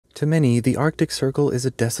To many, the Arctic Circle is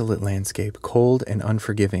a desolate landscape, cold and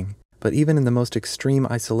unforgiving. But even in the most extreme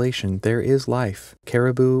isolation, there is life.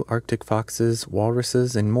 Caribou, Arctic foxes,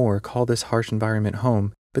 walruses, and more call this harsh environment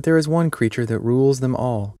home, but there is one creature that rules them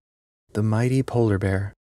all: the mighty polar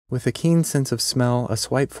bear. With a keen sense of smell, a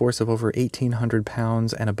swipe force of over 1,800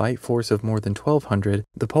 pounds, and a bite force of more than 1,200,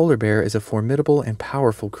 the polar bear is a formidable and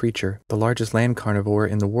powerful creature, the largest land carnivore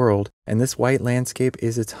in the world, and this white landscape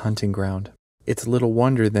is its hunting ground. It's little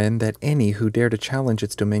wonder, then, that any who dare to challenge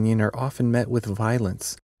its dominion are often met with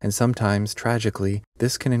violence, and sometimes, tragically,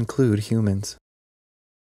 this can include humans.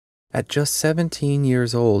 At just 17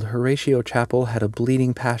 years old, Horatio Chapple had a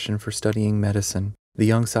bleeding passion for studying medicine. The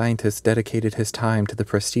young scientist dedicated his time to the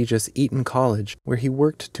prestigious Eton College, where he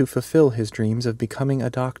worked to fulfill his dreams of becoming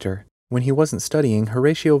a doctor. When he wasn't studying,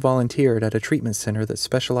 Horatio volunteered at a treatment center that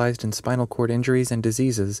specialized in spinal cord injuries and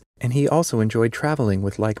diseases, and he also enjoyed traveling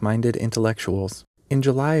with like-minded intellectuals. In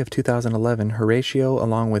July of 2011, Horatio,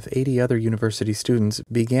 along with 80 other university students,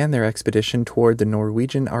 began their expedition toward the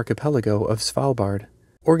Norwegian archipelago of Svalbard.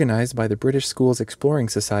 Organized by the British Schools Exploring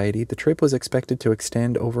Society, the trip was expected to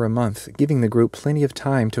extend over a month, giving the group plenty of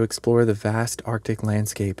time to explore the vast Arctic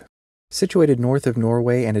landscape. Situated north of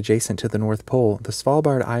Norway and adjacent to the North Pole, the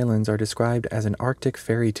Svalbard Islands are described as an Arctic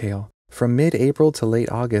fairy tale. From mid-April to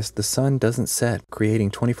late August, the sun doesn't set,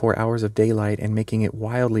 creating 24 hours of daylight and making it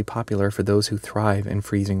wildly popular for those who thrive in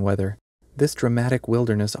freezing weather. This dramatic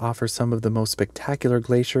wilderness offers some of the most spectacular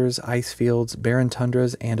glaciers, ice fields, barren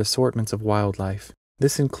tundras, and assortments of wildlife.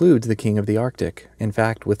 This includes the king of the Arctic. In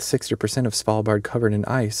fact, with 60% of Svalbard covered in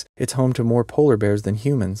ice, it's home to more polar bears than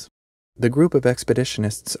humans. The group of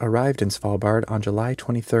expeditionists arrived in Svalbard on July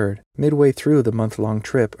 23rd. Midway through the month-long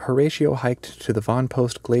trip, Horatio hiked to the Von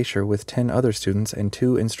Post Glacier with 10 other students and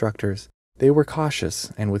 2 instructors. They were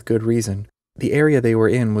cautious, and with good reason. The area they were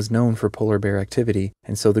in was known for polar bear activity,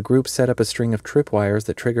 and so the group set up a string of tripwires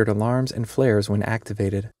that triggered alarms and flares when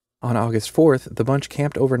activated. On August 4th, the bunch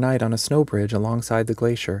camped overnight on a snow bridge alongside the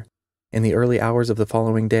glacier. In the early hours of the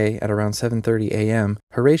following day, at around 7:30 a.m.,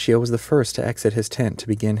 Horatio was the first to exit his tent to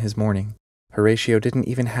begin his morning. Horatio didn't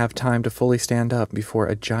even have time to fully stand up before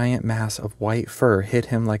a giant mass of white fur hit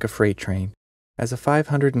him like a freight train. As a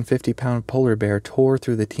 550-pound polar bear tore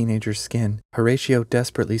through the teenager's skin, Horatio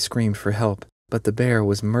desperately screamed for help, but the bear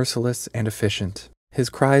was merciless and efficient. His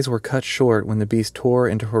cries were cut short when the beast tore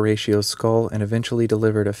into Horatio's skull and eventually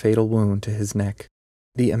delivered a fatal wound to his neck.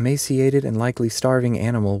 The emaciated and likely starving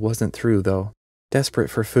animal wasn't through, though. Desperate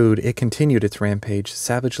for food, it continued its rampage,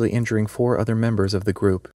 savagely injuring 4 other members of the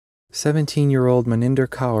group. 17-year-old Maninder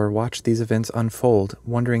Kaur watched these events unfold,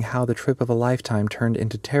 wondering how the trip of a lifetime turned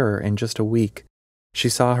into terror in just a week. She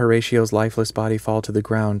saw Horatio's lifeless body fall to the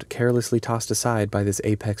ground, carelessly tossed aside by this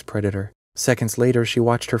apex predator. Seconds later, she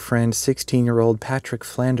watched her friend, 16-year-old Patrick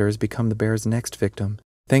Flanders, become the bear's next victim.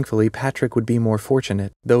 Thankfully, Patrick would be more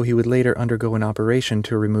fortunate, though he would later undergo an operation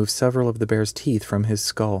to remove several of the bear's teeth from his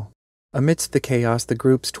skull. Amidst the chaos, the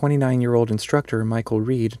group's 29-year-old instructor, Michael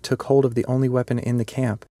Reed, took hold of the only weapon in the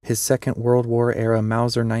camp, his Second World War-era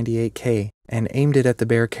Mauser 98K, and aimed it at the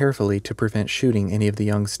bear carefully to prevent shooting any of the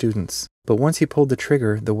young students. But once he pulled the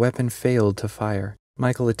trigger, the weapon failed to fire.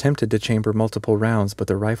 Michael attempted to chamber multiple rounds, but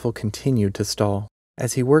the rifle continued to stall.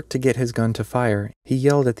 As he worked to get his gun to fire, he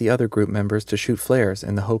yelled at the other group members to shoot flares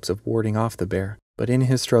in the hopes of warding off the bear. But in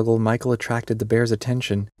his struggle, Michael attracted the bear's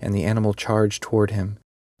attention, and the animal charged toward him.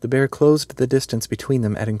 The bear closed the distance between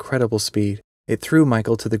them at incredible speed. It threw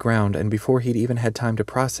Michael to the ground, and before he'd even had time to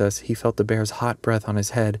process, he felt the bear's hot breath on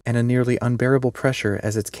his head and a nearly unbearable pressure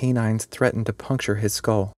as its canines threatened to puncture his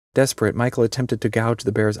skull. Desperate, Michael attempted to gouge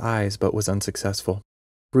the bear's eyes, but was unsuccessful.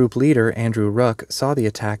 Group leader Andrew Ruck saw the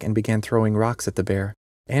attack and began throwing rocks at the bear.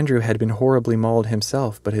 Andrew had been horribly mauled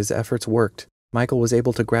himself, but his efforts worked. Michael was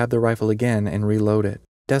able to grab the rifle again and reload it.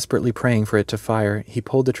 Desperately praying for it to fire, he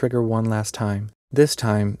pulled the trigger one last time. This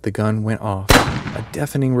time, the gun went off. A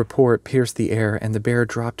deafening report pierced the air and the bear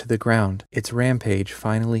dropped to the ground. Its rampage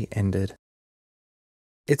finally ended.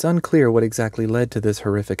 It's unclear what exactly led to this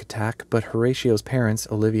horrific attack, but Horatio's parents,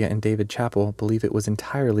 Olivia and David Chapple, believe it was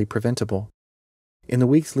entirely preventable. In the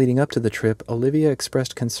weeks leading up to the trip, Olivia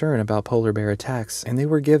expressed concern about polar bear attacks, and they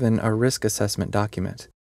were given a risk assessment document.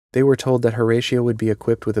 They were told that Horatio would be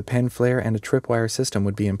equipped with a pen flare and a tripwire system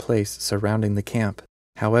would be in place surrounding the camp.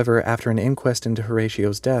 However, after an inquest into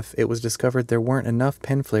Horatio's death, it was discovered there weren't enough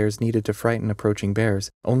pen flares needed to frighten approaching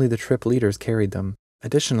bears. Only the trip leaders carried them.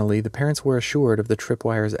 Additionally, the parents were assured of the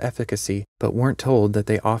tripwire's efficacy, but weren't told that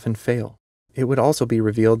they often fail. It would also be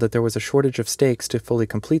revealed that there was a shortage of stakes to fully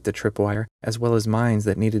complete the tripwire, as well as mines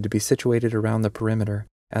that needed to be situated around the perimeter.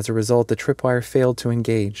 As a result, the tripwire failed to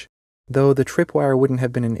engage. though the tripwire wouldn't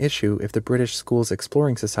have been an issue if the British Schools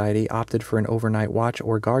Exploring Society opted for an overnight watch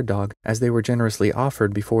or guard dog, as they were generously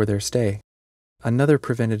offered before their stay. Another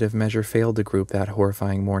preventative measure failed the group that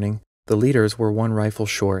horrifying morning. The leaders were one rifle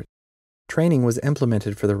short. Training was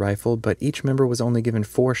implemented for the rifle, but each member was only given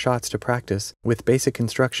 4 shots to practice, with basic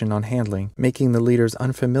instruction on handling, making the leaders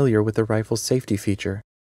unfamiliar with the rifle's safety feature.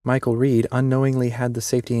 Michael Reed unknowingly had the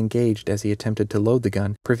safety engaged as he attempted to load the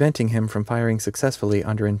gun, preventing him from firing successfully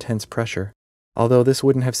under intense pressure. Although this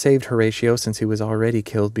wouldn't have saved Horatio since he was already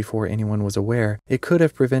killed before anyone was aware, it could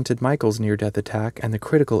have prevented Michael's near-death attack and the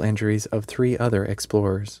critical injuries of 3 other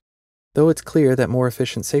explorers. Though it's clear that more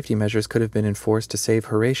efficient safety measures could have been enforced to save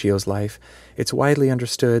Horatio's life, it's widely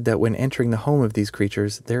understood that when entering the home of these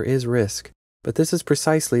creatures, there is risk. But this is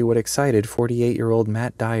precisely what excited 48-year-old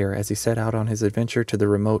Matt Dyer as he set out on his adventure to the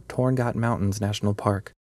remote Torngat Mountains National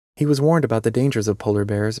Park. He was warned about the dangers of polar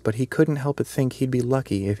bears, but he couldn't help but think he'd be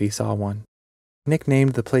lucky if he saw one.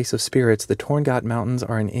 Nicknamed the Place of Spirits, the Torngat Mountains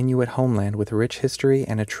are an Inuit homeland with rich history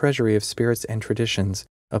and a treasury of spirits and traditions,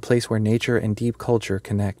 a place where nature and deep culture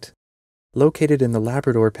connect. Located in the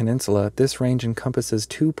Labrador Peninsula, this range encompasses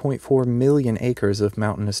 2.4 million acres of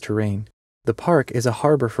mountainous terrain. The park is a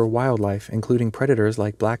harbor for wildlife, including predators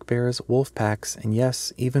like black bears, wolf packs, and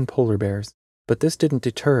yes, even polar bears. But this didn't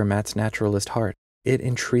deter Matt's naturalist heart. It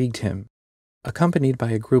intrigued him. Accompanied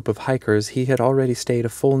by a group of hikers, he had already stayed a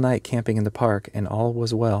full night camping in the park, and all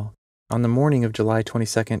was well. On the morning of July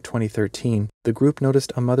 22, 2013, the group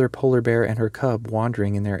noticed a mother polar bear and her cub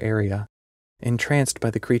wandering in their area. Entranced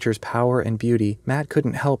by the creature's power and beauty, Matt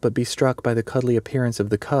couldn't help but be struck by the cuddly appearance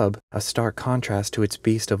of the cub, a stark contrast to its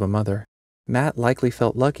beast of a mother. Matt likely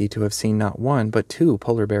felt lucky to have seen not 1 but 2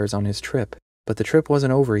 polar bears on his trip, but the trip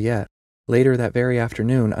wasn't over yet. Later that very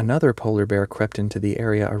afternoon, another polar bear crept into the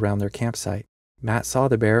area around their campsite. Matt saw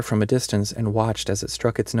the bear from a distance and watched as it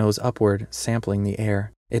struck its nose upward, sampling the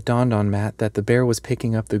air. It dawned on Matt that the bear was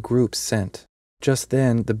picking up the group's scent. Just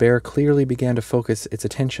then, the bear clearly began to focus its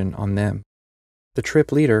attention on them. The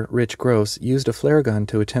trip leader, Rich Gross, used a flare gun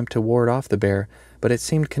to attempt to ward off the bear, but it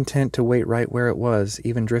seemed content to wait right where it was,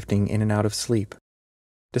 even drifting in and out of sleep.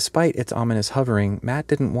 Despite its ominous hovering, Matt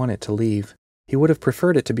didn't want it to leave. He would have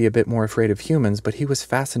preferred it to be a bit more afraid of humans, but he was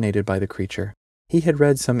fascinated by the creature. He had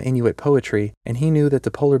read some Inuit poetry, and he knew that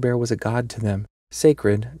the polar bear was a god to them,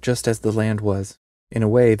 sacred just as the land was. In a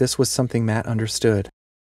way, this was something Matt understood.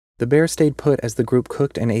 The bear stayed put as the group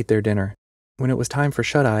cooked and ate their dinner. When it was time for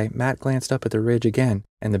shut-eye, Matt glanced up at the ridge again,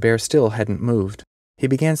 and the bear still hadn't moved. He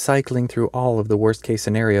began cycling through all of the worst-case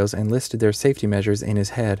scenarios and listed their safety measures in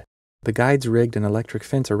his head. The guides rigged an electric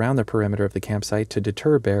fence around the perimeter of the campsite to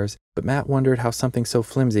deter bears, but Matt wondered how something so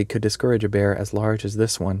flimsy could discourage a bear as large as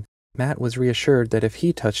this one. Matt was reassured that if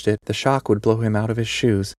he touched it, the shock would blow him out of his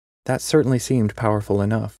shoes. That certainly seemed powerful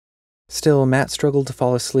enough. Still, Matt struggled to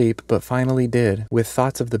fall asleep, but finally did, with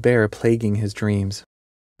thoughts of the bear plaguing his dreams.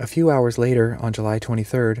 A few hours later, on July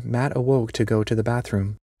 23rd, Matt awoke to go to the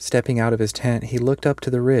bathroom. Stepping out of his tent, he looked up to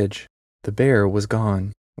the ridge. The bear was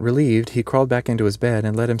gone. Relieved, he crawled back into his bed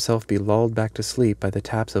and let himself be lulled back to sleep by the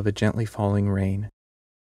taps of a gently falling rain.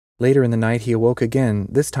 Later in the night, he awoke again,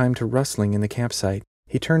 this time to rustling in the campsite.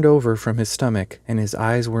 He turned over from his stomach, and his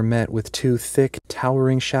eyes were met with 2 thick,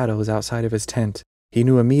 towering shadows outside of his tent. He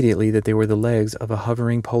knew immediately that they were the legs of a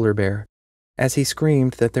hovering polar bear. As he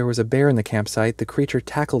screamed that there was a bear in the campsite, the creature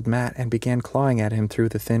tackled Matt and began clawing at him through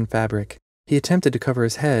the thin fabric. He attempted to cover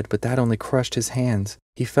his head, but that only crushed his hands.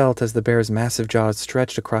 He felt as the bear's massive jaws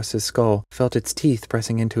stretched across his skull, felt its teeth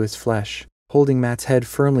pressing into his flesh. Holding Matt's head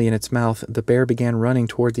firmly in its mouth, the bear began running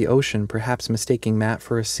toward the ocean, perhaps mistaking Matt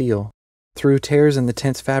for a seal. Through tears in the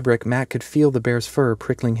tent's fabric, Matt could feel the bear's fur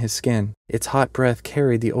prickling his skin. Its hot breath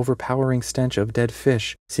carried the overpowering stench of dead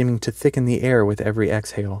fish, seeming to thicken the air with every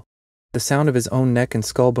exhale. The sound of his own neck and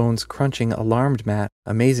skull bones crunching alarmed Matt.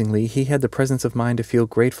 Amazingly, he had the presence of mind to feel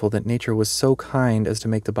grateful that nature was so kind as to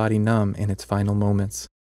make the body numb in its final moments.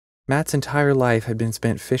 Matt's entire life had been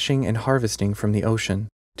spent fishing and harvesting from the ocean.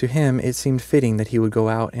 To him, it seemed fitting that he would go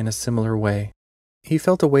out in a similar way. He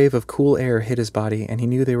felt a wave of cool air hit his body, and he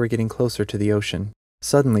knew they were getting closer to the ocean.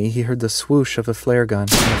 Suddenly, he heard the swoosh of a flare gun,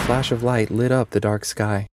 and a flash of light lit up the dark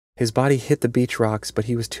sky. His body hit the beach rocks, but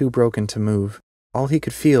he was too broken to move. All he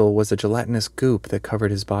could feel was a gelatinous goop that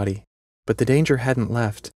covered his body. But the danger hadn't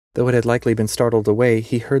left. Though it had likely been startled away,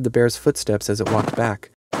 he heard the bear's footsteps as it walked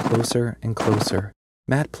back, closer and closer.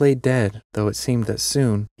 Matt played dead, though it seemed that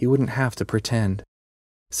soon he wouldn't have to pretend.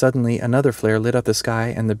 Suddenly, another flare lit up the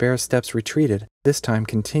sky, and the bear's steps retreated, this time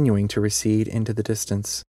continuing to recede into the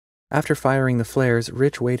distance. After firing the flares,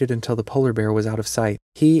 Rich waited until the polar bear was out of sight.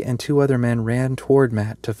 He and 2 other men ran toward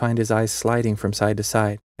Matt to find his eyes sliding from side to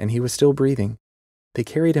side, and he was still breathing. They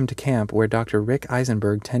carried him to camp where Dr. Rick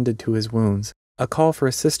Eisenberg tended to his wounds. A call for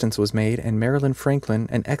assistance was made, and Marilyn Franklin,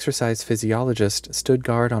 an exercise physiologist, stood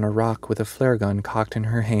guard on a rock with a flare gun cocked in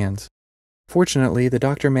her hands. Fortunately, the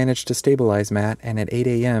doctor managed to stabilize Matt, and at 8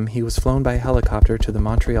 a.m. he was flown by helicopter to the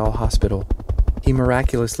Montreal hospital. He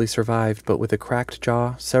miraculously survived, but with a cracked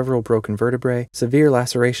jaw, several broken vertebrae, severe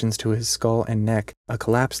lacerations to his skull and neck, a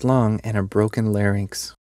collapsed lung, and a broken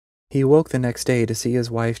larynx. He awoke the next day to see his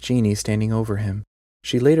wife Jeannie standing over him.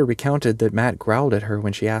 She later recounted that Matt growled at her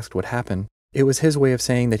when she asked what happened. It was his way of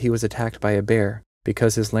saying that he was attacked by a bear.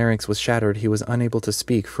 Because his larynx was shattered, he was unable to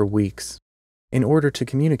speak for weeks. In order to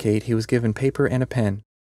communicate, he was given paper and a pen.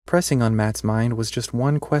 Pressing on Matt's mind was just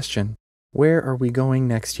one question: where are we going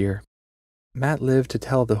next year? Matt lived to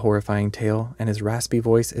tell the horrifying tale, and his raspy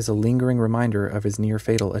voice is a lingering reminder of his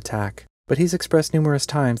near-fatal attack. But he's expressed numerous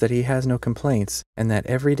times that he has no complaints, and that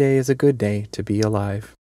every day is a good day to be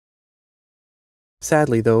alive.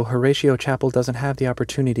 Sadly, though, Horatio Chapple doesn't have the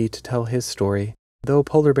opportunity to tell his story. Though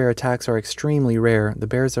polar bear attacks are extremely rare, the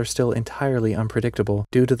bears are still entirely unpredictable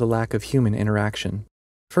due to the lack of human interaction.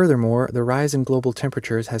 Furthermore, the rise in global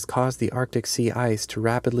temperatures has caused the Arctic sea ice to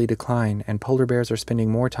rapidly decline, and polar bears are spending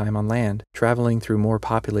more time on land, traveling through more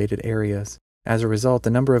populated areas. As a result, the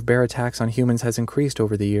number of bear attacks on humans has increased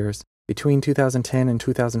over the years. Between 2010 and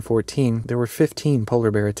 2014, there were 15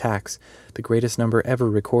 polar bear attacks, the greatest number ever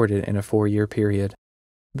recorded in a 4-year period.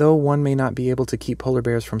 Though one may not be able to keep polar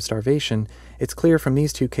bears from starvation, it's clear from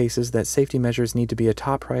these 2 cases that safety measures need to be a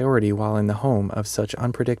top priority while in the home of such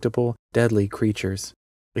unpredictable, deadly creatures.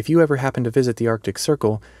 If you ever happen to visit the Arctic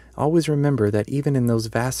Circle, always remember that even in those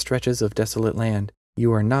vast stretches of desolate land,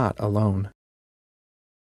 you are not alone.